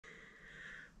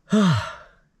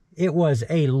It was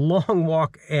a long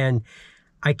walk, and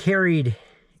I carried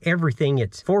everything.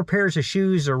 It's 4 pairs of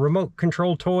shoes, a remote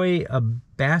control toy, a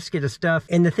basket of stuff.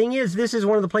 And the thing is, this is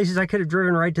one of the places I could have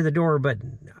driven right to the door, but,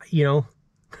 you know,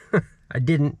 I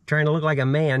didn't, trying to look like a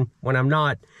man when I'm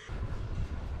not.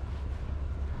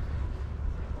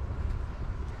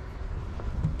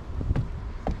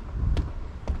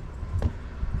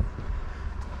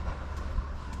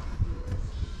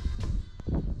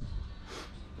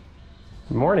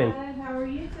 Good morning. Hi, how are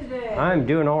you today? I'm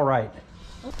doing all right.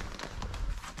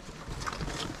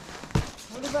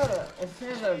 What about a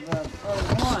set of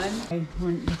one?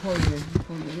 Before you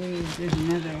leave, there's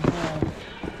another hall.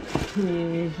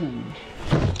 Tools and...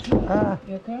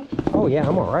 you okay? Oh yeah,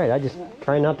 I'm all right. I just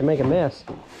try not to make a mess.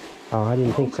 Oh, I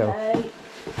didn't think so.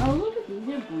 Oh, look at these.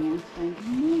 They're brand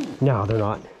spanking new. No, they're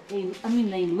not. I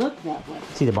mean, they look that way.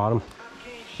 See the bottom?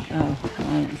 Oh,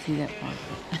 I didn't see that part.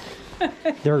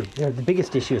 They're the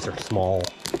biggest issues are small.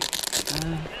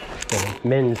 The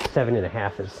men's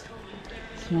 7.5 is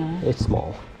Small. it's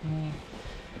small. Yeah.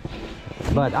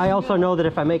 But I also know that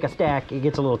if I make a stack, it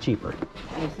gets a little cheaper.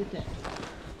 Yes, it does.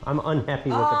 I'm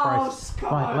unhappy with the price.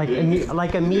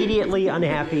 Like immediately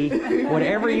unhappy.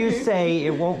 Whatever you say,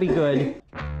 it won't be good.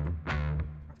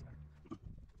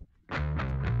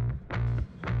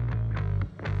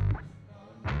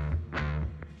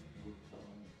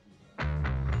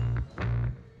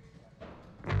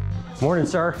 Morning,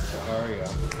 sir. How are you?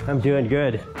 I'm doing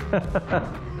good.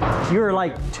 You're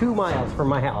like 2 miles from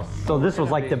my house, so this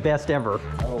was like the best ever.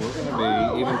 Oh, we're going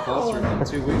to be even closer. In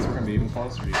 2 weeks, we're going to be even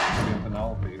closer. You can be in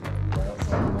Penelope. Right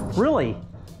outside. Really?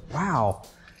 Wow.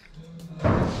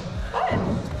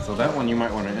 So that one you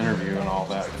might want to interview and all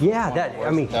that. Yeah, I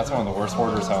mean... That's one of the worst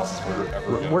hoarders houses we're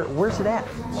ever doing. Where's it at?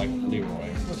 Like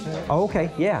Leroy. Oh,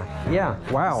 okay, yeah,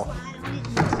 wow.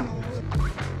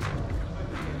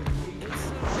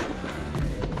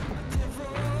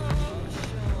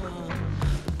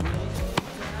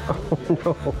 Oh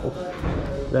no,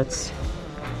 that's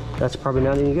probably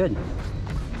not any good.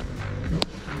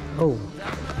 Oh.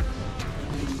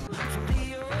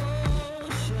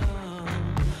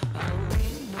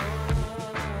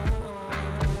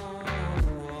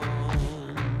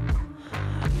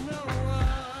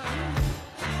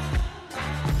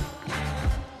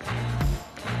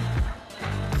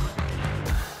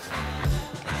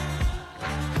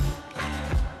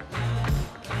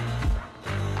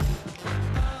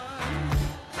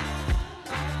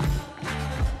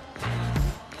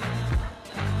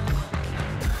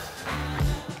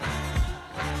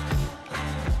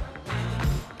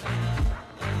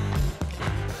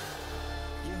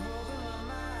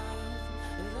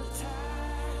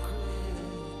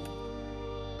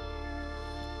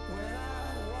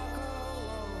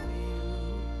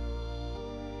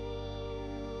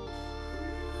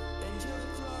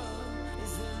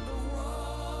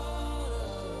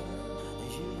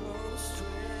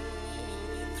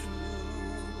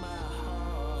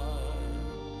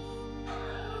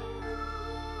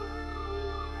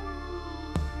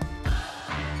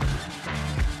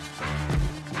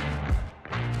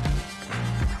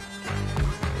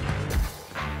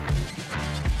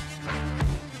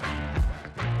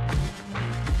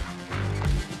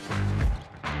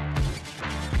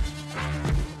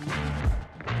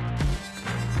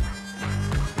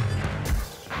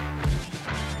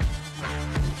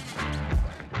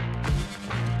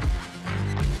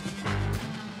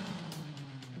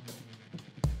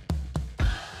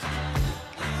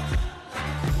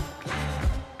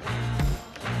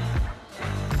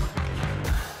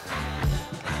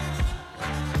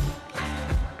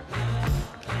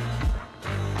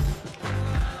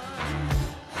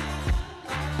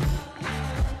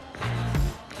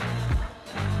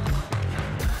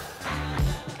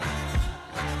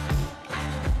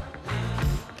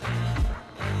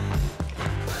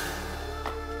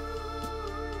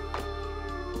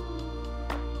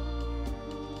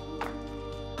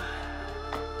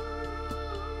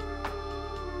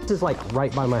 This is like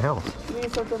right by my house.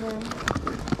 These are gonna,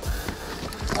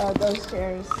 those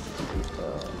stairs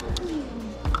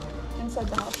inside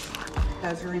the house.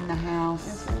 Those are in the house.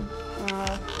 Yes,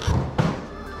 ma'am.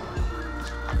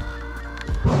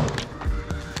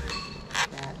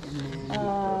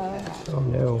 Oh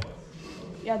no.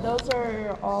 Yeah, those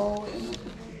are all in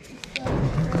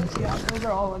yeah, those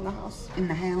are all in the house. In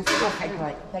the house? Okay,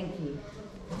 great. Thank you.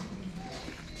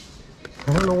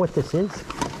 I don't know what this is.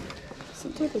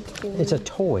 Some type of toy. It's a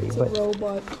toy, it's but... a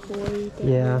robot toy thing.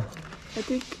 Yeah. I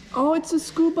think... Oh, it's a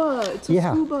scuba. It's a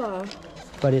scuba.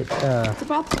 But it, It's a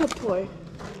bathtub toy.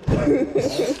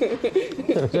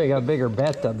 they got a bigger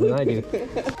bathtub than I do.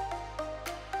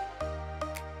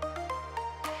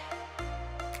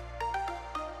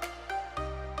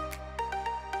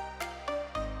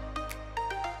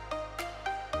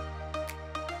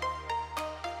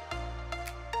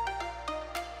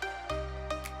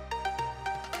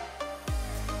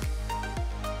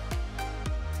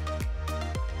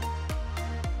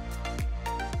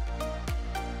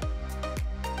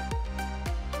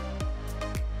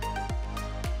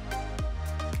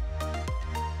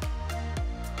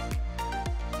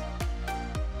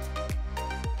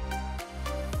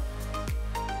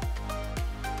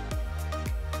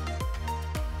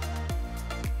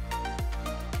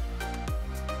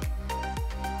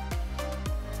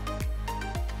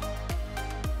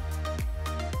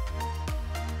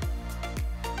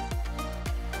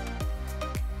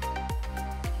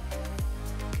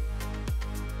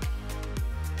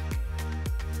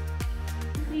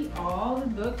 all the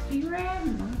books you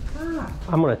read? My God.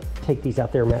 I'm gonna take these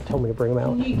out there. Matt told me to bring them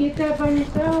out. Can you get that by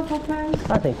yourself, okay?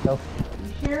 I think so.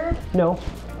 You sure? No.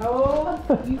 Oh,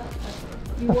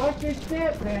 you watch your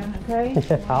step then,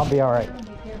 okay? I'll be all right.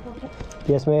 Be careful.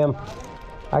 Yes, ma'am.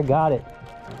 I got it.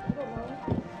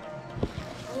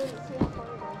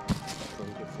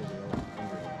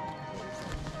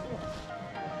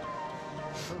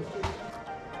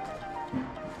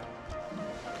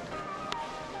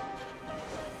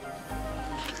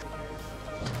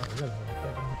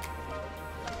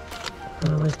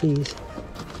 Like these.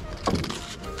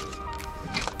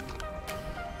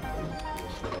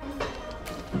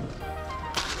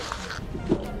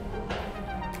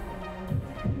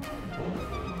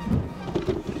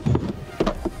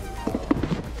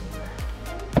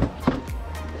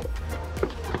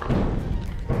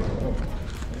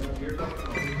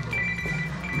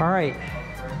 All right.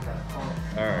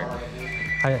 All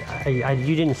right.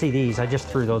 You didn't see these. I just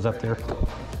threw those up there.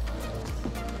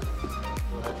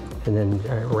 And then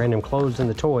random clothes in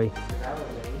the toy.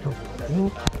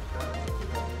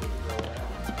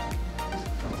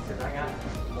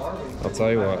 I'll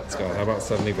tell you what, Scott. How about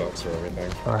 $70 for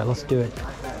everything? All right, let's do it.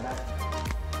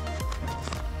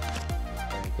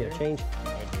 Get a change.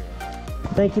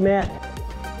 Thank you, Matt.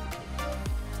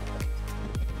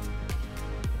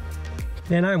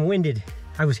 Man, I'm winded.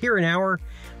 I was here an hour.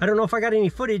 I don't know if I got any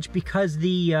footage because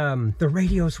the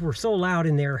radios were so loud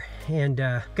in there. And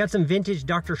got some vintage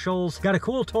Dr. Scholl's. Got a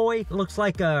cool toy. It looks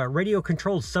like a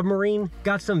radio-controlled submarine.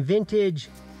 Got some vintage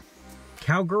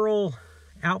cowgirl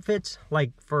outfits,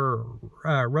 like for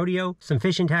rodeo. Some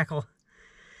fishing tackle.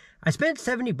 I spent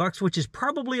 $70, which is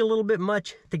probably a little bit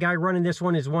much. The guy running this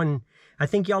one is one I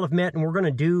think y'all have met, and we're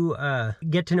gonna do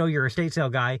get to know your estate sale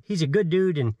guy. He's a good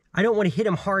dude, and I don't want to hit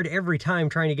him hard every time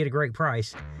trying to get a great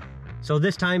price. So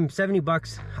this time,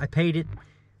 $70, I paid it.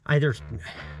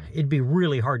 It'd be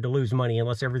really hard to lose money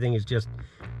unless everything is just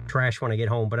trash when I get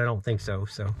home, but I don't think so.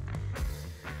 So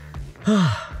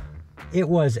it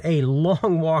was a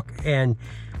long walk, and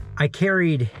I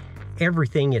carried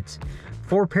everything. It's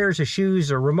 4 pairs of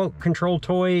shoes, a remote control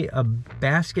toy, a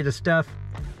basket of stuff.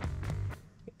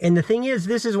 And the thing is,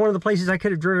 this is one of the places I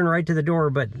could have driven right to the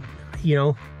door, but, you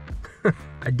know,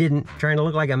 I didn't, trying to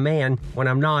look like a man when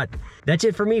I'm not. That's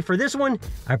it for me for this one.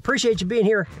 I appreciate you being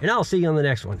here, and I'll see you on the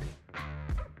next one.